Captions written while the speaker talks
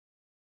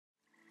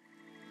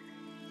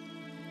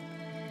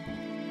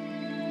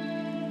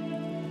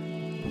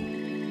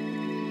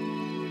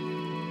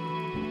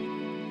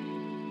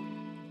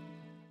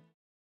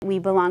we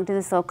belonged to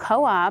this little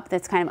co-op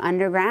that's kind of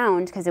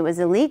underground because it was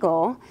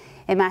illegal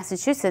in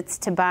Massachusetts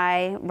to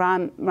buy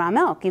raw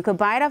milk. You could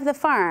buy it off the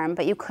farm,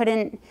 but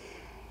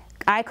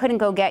I couldn't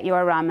go get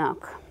your raw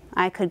milk.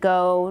 I could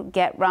go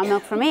get raw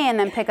milk for me and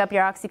then pick up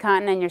your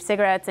OxyContin and your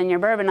cigarettes and your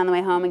bourbon on the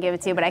way home and give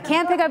it to you, but I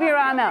can't pick up your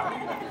raw milk.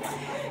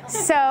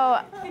 So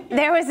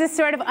there was this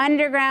sort of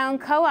underground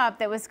co-op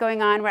that was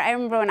going on where I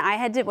remember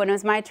when it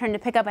was my turn to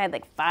pick up, I had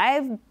like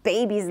 5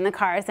 babies in the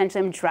car.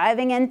 Essentially, I'm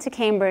driving into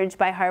Cambridge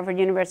by Harvard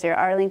University or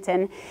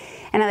Arlington,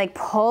 and I like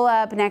pull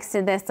up next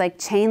to this like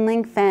chain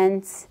link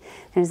fence.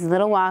 There's a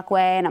little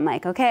walkway, and I'm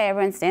like, okay,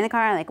 everyone stay in the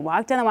car. I like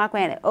walk down the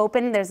walkway, and I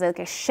open, there's like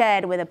a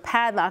shed with a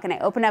padlock, and I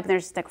open up, and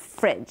there's just like a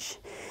fridge.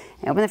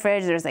 I open the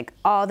fridge, there's like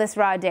all this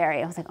raw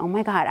dairy. I was like, oh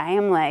my God, I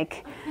am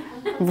like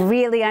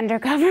really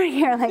undercover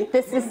here. Like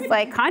this is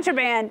like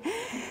contraband.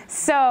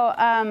 So,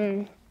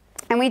 and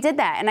we did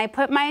that. And I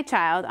put my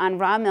child on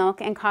raw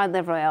milk and cod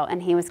liver oil,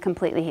 and he was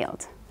completely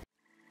healed.